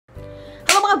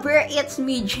mga bear, it's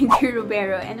me, Jinky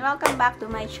Romero, and welcome back to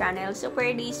my channel. So for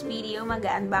this video,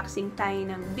 mag-unboxing tayo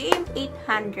ng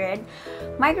BM-800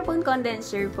 microphone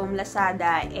condenser from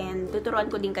Lazada, and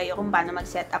tuturuan ko din kayo kung paano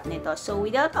mag-setup nito. So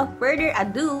without further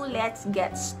ado, let's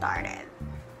get started.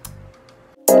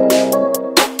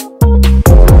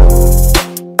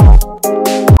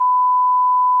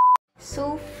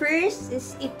 So first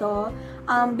is ito,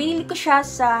 binili ko siya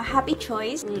sa Happy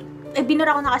Choice.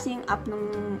 Binura ko na kasi yung app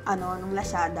nung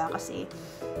Lazada kasi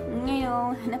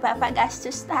ngayon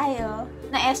napapagastos tayo.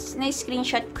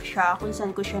 Na-screenshot ko siya kung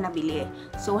saan ko siya nabili.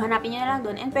 So hanapin niyo na lang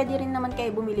doon, and pwede rin naman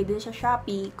kayo bumili doon sa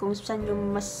Shopee kung saan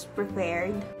yung mas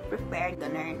preferred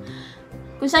ganun.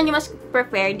 Kung saan yung mas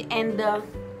preferred, and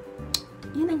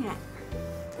yun na nga.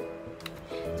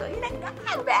 So yun na nga,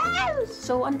 bell!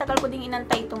 So ang tagal ko ding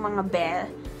inantay itong mga bell.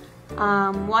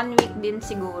 1 week din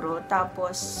siguro.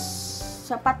 Tapos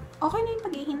sapat, okay na yung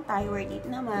paghihintay, worth it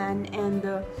naman, and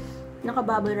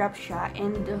naka-bubble wrap siya,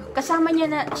 and kasama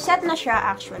niya na, set na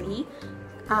siya actually,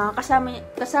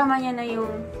 kasama niya na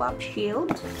yung pop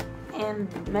shield,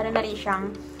 and meron na rin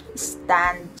siyang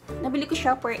stand. Nabili ko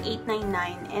siya for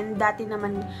 $899, and dati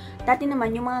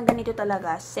naman yung mga ganito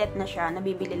talaga, set na siya,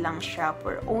 nabibili lang siya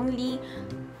for only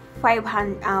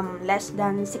less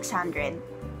than 600,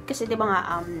 kasi diba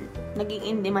nga, naging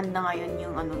in demand na ngayon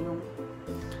yung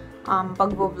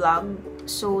pagbo-vlog.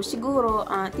 So, siguro,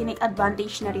 tinake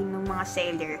advantage na rin ng mga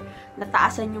seller.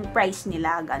 Nataasan yung price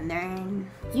nila, ganun.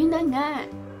 Yun na nga.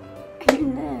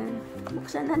 Ayun na.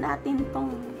 Buksan na natin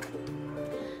tong...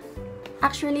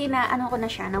 Actually,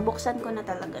 nabuksan ko na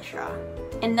talaga siya.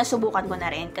 And nasubukan ko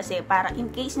na rin. Kasi para in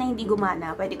case na hindi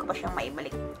gumana, pwede ko pa siyang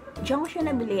maibalik. Diyan ko siya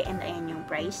nabili, and ayan yung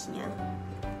price niya.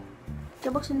 So,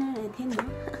 buksan na natin, no?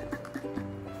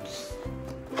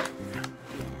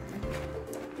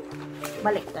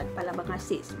 Baliktad pala mga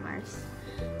sismars.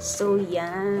 So,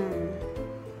 yan.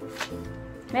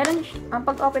 Meron,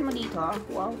 pag-open mo dito,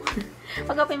 wow.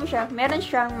 Pag-open mo siya, meron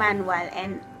siyang manual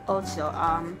and also,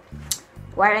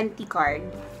 warranty card.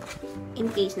 In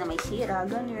case na may sira,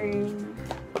 ganun.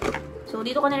 So,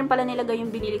 dito ko na rin pala nilagay yung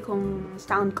binili kong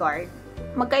sound card.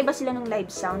 Magkaiba sila ng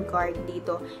live sound card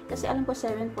dito. Kasi alam ko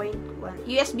 7.1.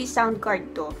 USB sound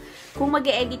card to. Kung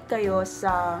mag-e-edit kayo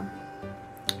sa...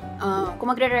 kung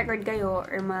magre-record kayo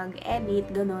or mag-edit,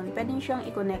 ganun, pwede nyo siyang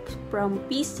i-connect from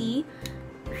PC,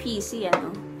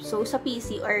 So, sa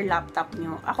PC or laptop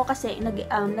nyo. Ako kasi,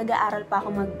 nag-aaral pa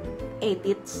ako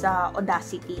mag-edit sa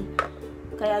Audacity.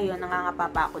 Kaya yun, nangangapa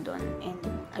pa ako doon. And,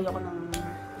 ayoko nang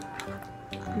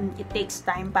it takes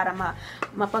time para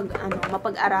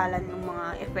mapag-aralan ng mga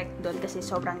effect doon kasi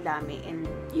sobrang dami. And,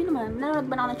 yun naman, nanonood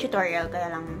ba na ako ng tutorial,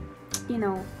 kaya lang, you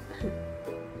know,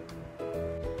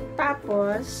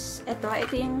 tapos, ito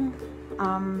yung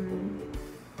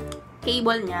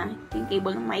cable niya. Ito yung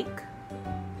cable ng mic.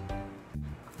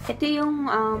 Ito yung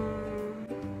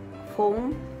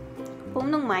foam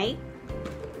ng mic.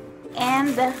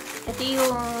 And, ito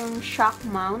yung shock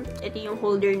mount. Ito yung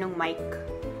holder ng mic.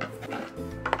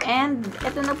 And,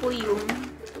 ito na po yung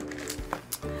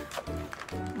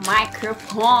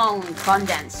microphone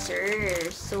condenser.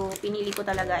 So, pinili ko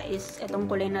talaga is itong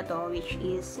kulay na to, which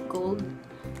is gold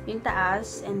yung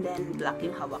taas, and then black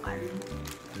yung hawakan.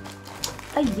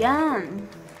 Ayan.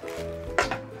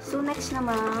 So, next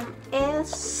naman is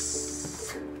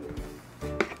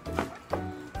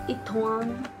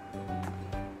itong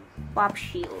pop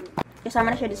shield.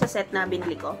 Kasama na siya sa set na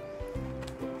binili ko.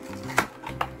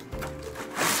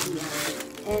 Ayan.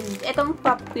 And itong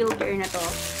pop filter na to,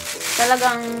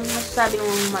 talagang masasabi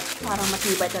mong parang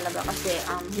matibay talaga kasi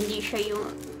hindi siya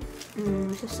yung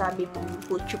masasabi mong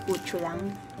putyo-putyo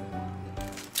lang.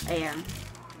 Ayan.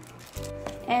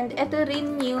 And ito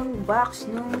rin yung box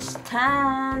ng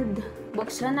stand.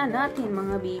 Buksan na natin,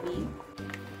 mga baby.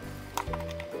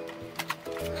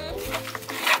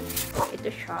 Ito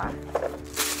siya.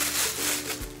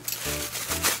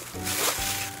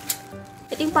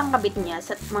 Ito yung pangkabit niya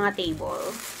sa mga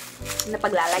table na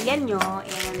paglalagyan nyo,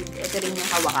 and ito rin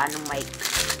yung hawakan ng mic.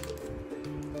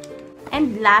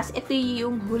 And last, ito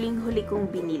yung huling-huli kong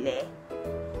binili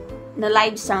na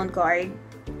live sound card.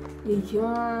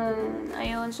 Ayan.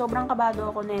 Ayun, sobrang kabado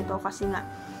ako nito kasi nga,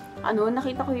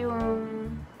 nakita ko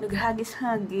yung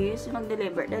naghagis-hagis,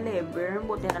 nag-deliver.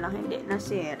 Buti na lang hindi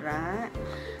nasira.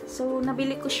 So,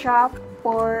 nabili ko siya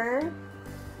for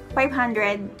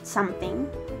 500 something,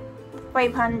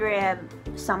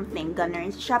 ganun.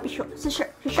 Sa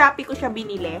Shopee ko siya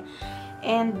binili.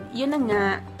 And, yun na nga,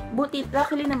 buti,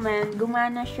 luckily naman,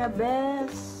 gumana siya,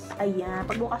 best. Ayan,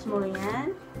 pagbukas mo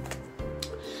yan.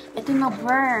 Ito na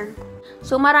burn.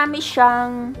 So, marami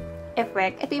siyang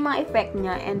effect. Ito yung mga effect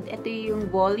niya, and ito yung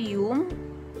volume.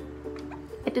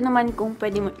 Ito naman kung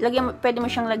pwede mo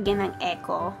siyang lagyan ng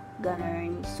echo,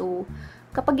 ganun. So,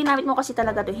 kapag ginamit mo kasi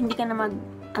talaga to, hindi ka na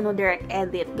direct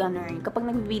edit, ganun. Kapag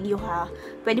nag-video ka,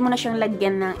 pwede mo na siyang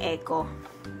lagyan ng echo.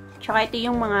 Tsaka ito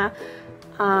yung mga,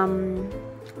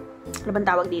 ano bang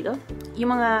tawag dito?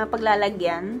 Yung mga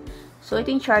paglalagyan. So, ito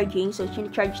yung charging. So,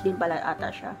 charge din pala ata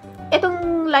siya.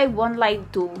 Itong live 1, live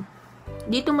 2,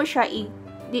 dito mo siya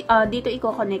dito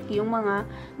i-connect yung mga,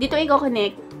 dito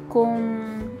i-connect kung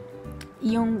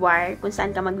yung wire kung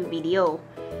saan ka mag-video.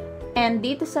 And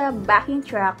dito sa backing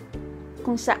track,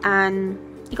 kung saan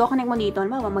i-connect mo dito,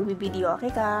 mag-video,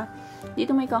 okay ka,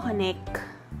 dito mo i-connect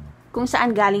kung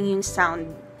saan galing yung sound.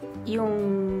 Yung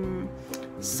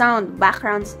sound,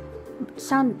 background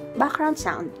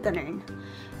sound, ganun.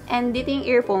 And dito yung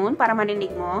earphone para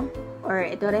marinig mo. Or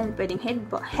ito rin, pwedeng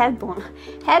headphone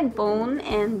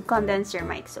and condenser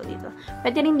mic. So, dito.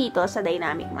 Pwede rin dito sa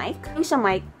dynamic mic. Yung sa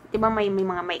mic, diba may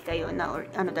mga mic kayo na, or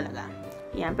ano talaga.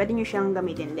 Yan, pwede nyo siyang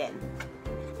gamitin din.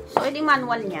 So, ito yung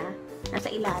manual niya.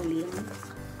 Nasa ilalim.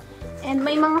 And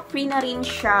may mga free na rin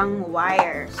siyang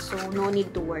wire. So, no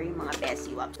need to worry mga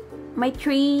besi waps. May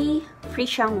 3 free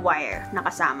siyang wire na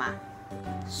kasama.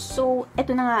 So,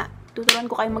 ito na nga. Tuturuan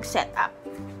ko kayo mag-setup.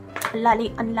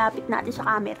 Ang lapit natin sa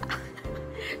camera.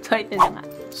 So, ito na nga.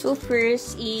 So,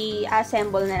 first,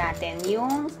 i-assemble na natin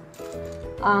yung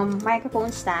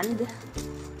microphone stand.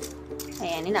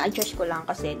 Ayan, ina-adjust ko lang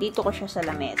kasi dito ko siya sa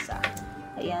lamesa.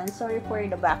 Ayan, sorry for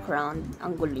the background.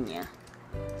 Ang gulo niya.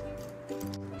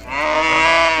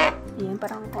 Ayan,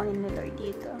 parang condenser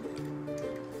dito.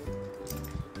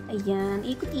 Ayan,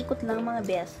 ikot-ikot lang mga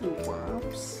best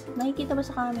waps. Nakikita ba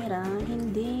sa camera?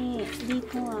 Hindi.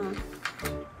 Dito ah.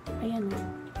 Ayan o.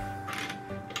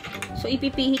 So,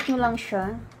 ipipihit nyo lang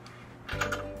siya.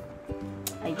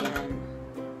 Ayan.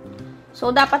 So,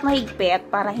 dapat mahigpit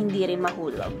para hindi rin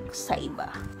mahulog sa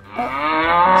iba.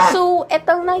 So,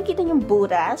 etong nakikita nyo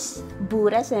buras.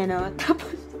 Buras eh, no? Tapos,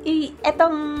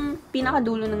 etong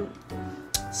pinakadulo ng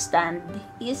stand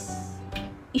is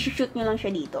i-shoot nyo lang siya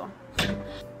dito.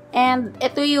 And,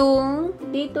 ito yung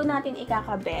dito natin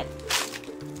ikakabit.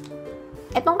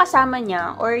 Etong kasama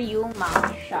niya, or yung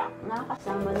mount shock na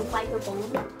kasama ng microphone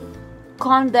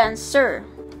condenser,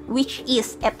 which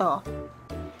is ito.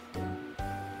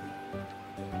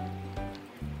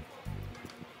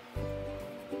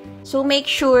 So, make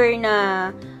sure na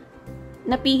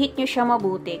napihit nyo siya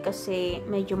mabuti kasi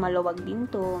medyo maluwag din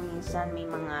to. Minsan may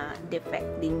mga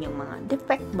defect din yung mga,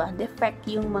 defect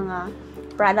yung mga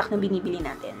product na binibili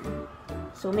natin.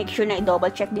 So, make sure na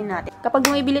i-double check din natin. Kapag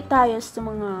bumibili tayo sa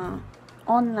mga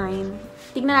online,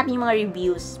 tignan natin yung mga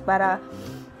reviews para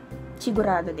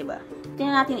sigurado, diba?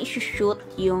 Tignan natin i-shoot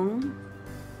yung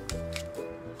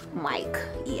mic.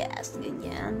 Yes,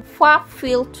 ganyan. Pop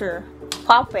filter.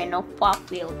 Pop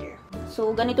filter.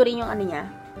 So, ganito rin yung ano niya.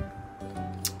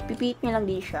 Pipihit niya lang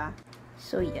din siya.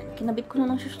 So, yan. Kinabit ko na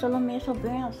lang siya sa lamesa,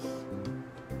 best.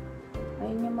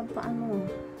 Ayaw niya magpaano.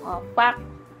 Pack.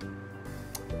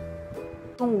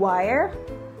 Yung wire.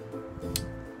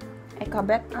 Ay,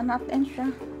 kabit natin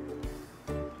siya.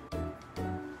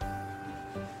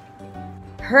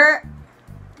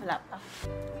 Wala pa.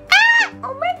 Ah!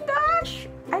 Oh my gosh!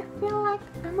 I feel like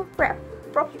I'm a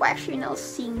professional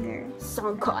singer.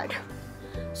 So God.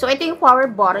 So, ito yung power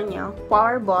button niya.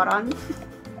 Power button.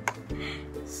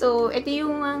 So, ito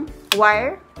yung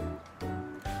wire.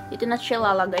 Ito na siya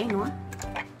lalagay, no?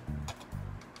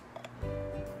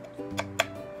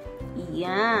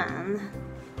 Yan.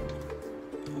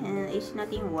 And is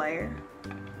natin yung wire.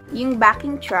 Yung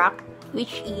backing track,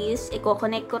 which is,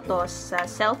 i-connect ko to sa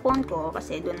cellphone ko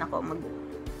kasi doon ako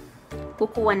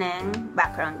magkukuha ng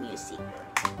background music.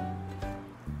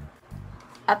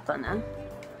 Ato na.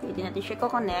 Hindi natin siya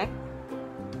i-connect.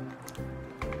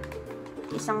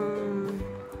 Isang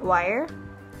wire.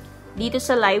 Dito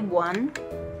sa live 1.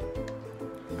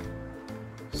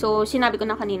 So, sinabi ko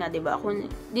na kanina, diba? Kung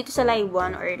dito sa live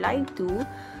 1 or live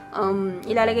 2,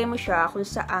 ilalagay mo siya kung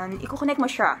saan, i-connect mo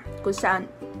siya kung saan,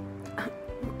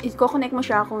 i-connect mo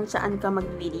siya kung saan ka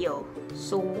mag-video.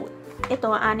 So,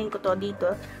 ito, aanin ko to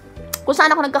dito. Kung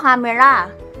saan ako nagka-camera.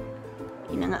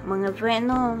 Yun nga, mga friend,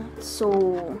 so,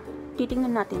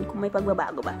 titingnan natin kung may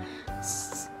pagbabago ba.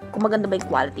 Kung maganda ba yung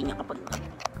quality niya kapag,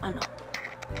 ano.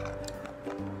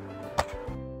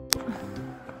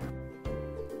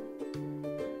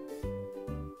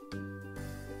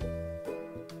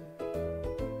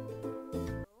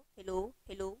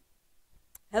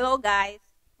 Hello, guys.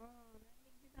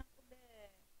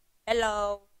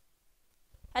 Hello.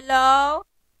 Hello.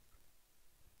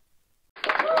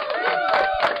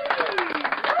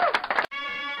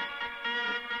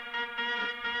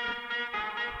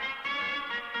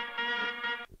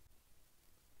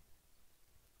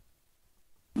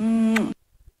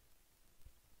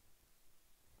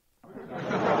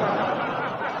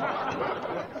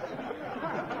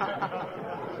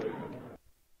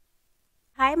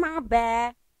 mga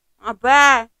be. Mga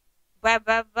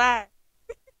be. Be.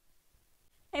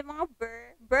 Ay, mga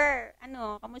ber.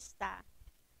 Ano, kamusta?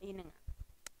 Ayun na nga.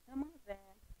 Ay, mga be.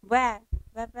 Be.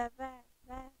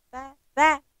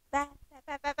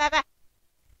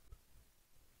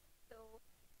 So,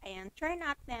 ayan, try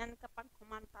natin kapag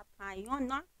kumanta tayo,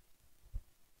 no?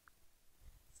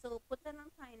 So, punta lang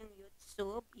tayo ng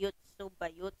YouTube. YouTube ba?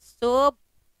 YouTube.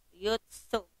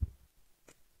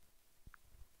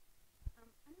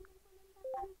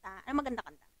 Ano maganda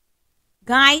kanta?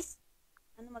 Guys,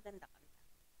 ano maganda kanta?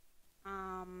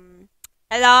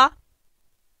 Hello?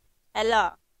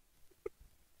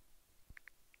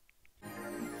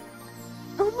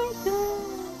 Oh my God.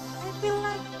 I feel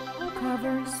like...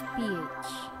 Cover speech.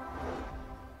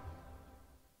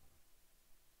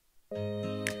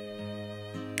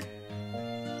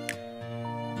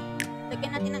 Lagyan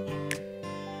natin ng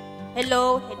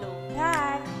hello.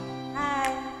 Hi.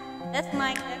 That's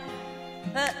my...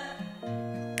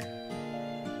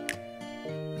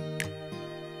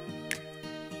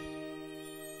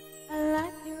 I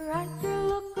like your eyes, you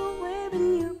look away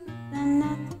when you pretend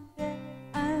not to care.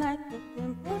 I like the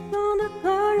dimples on the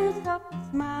corners of the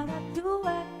smile that you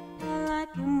wear. I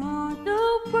like you more, the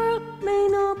world may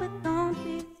know, but don't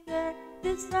be scared.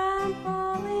 This I'm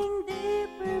falling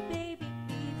deeper, baby,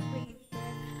 please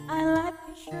prepare. I like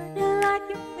your shirt and like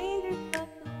your fingers, but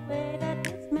the way that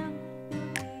you smell, the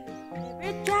way your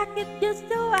favorite jacket, just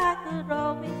so I could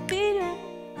always be there.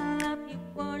 I love you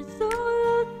for so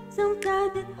long,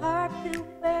 sometimes it's hard to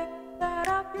bear, but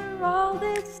after all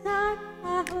this time,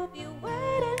 I hope you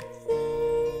wait and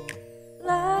see.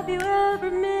 Love you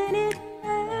every minute,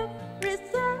 every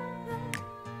second.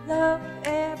 Love you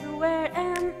everywhere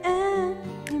and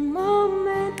every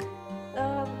moment.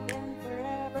 Love again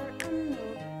forever, I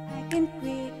know I can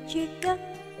treat you just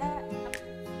that.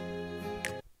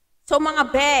 So mga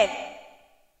be,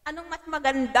 anong mas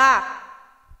maganda?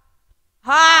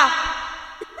 Ha?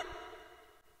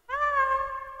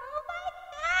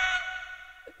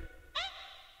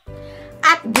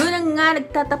 At doon na nga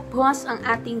nagtatapos ang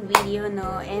ating video,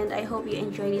 no? And I hope you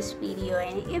enjoyed this video.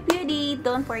 And if you did,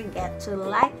 don't forget to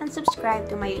like and subscribe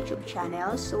to my YouTube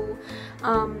channel. So,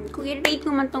 kung i-rate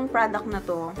ko man tong product na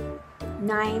to,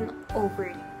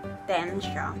 9/10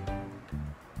 siya.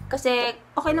 Kasi,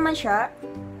 okay naman siya.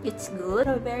 It's good.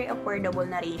 Very affordable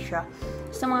na rin siya.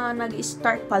 Sa mga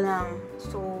nag-start pa lang.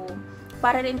 So,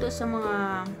 para rin to sa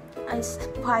mga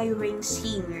aspiring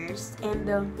singers. And,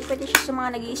 pwede siya sa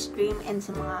mga nag-stream and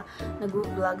sa mga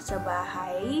nag-vlog sa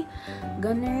bahay.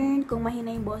 Ganun, kung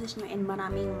mahina yung boses nyo and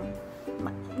maraming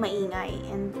maingay.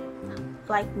 And,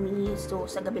 like me, so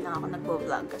sa gabi lang ako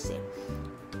nag-vlog kasi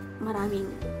maraming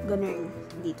ganun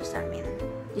dito sa amin.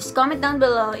 Just comment down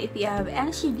below if you have any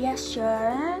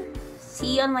suggestion.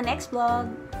 See you on my next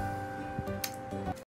vlog.